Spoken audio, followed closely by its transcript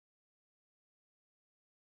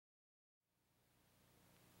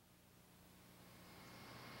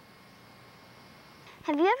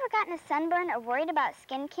Have you ever gotten a sunburn or worried about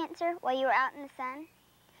skin cancer while you were out in the sun?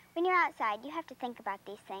 When you're outside, you have to think about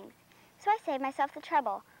these things. So I save myself the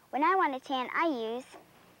trouble. When I want a tan, I use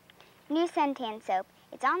new Suntan soap.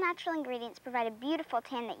 Its all-natural ingredients provide a beautiful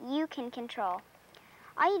tan that you can control.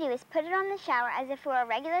 All you do is put it on the shower as if it were a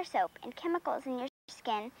regular soap, and chemicals in your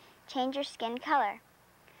skin change your skin color.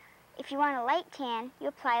 If you want a light tan, you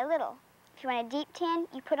apply a little. If you want a deep tan,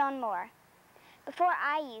 you put on more. Before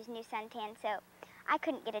I used new Suntan soap, I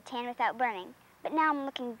couldn't get a tan without burning, but now I'm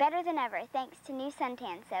looking better than ever thanks to new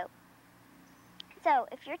Suntan soap. So,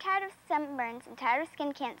 if you're tired of sunburns and tired of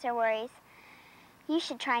skin cancer worries, you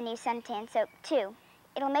should try new Suntan soap too.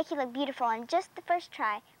 It'll make you look beautiful in just the first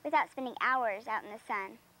try without spending hours out in the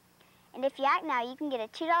sun. And if you act now, you can get a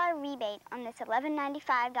 $2 rebate on this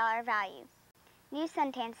 $11.95 value. New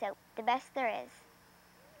Suntan soap, the best there is.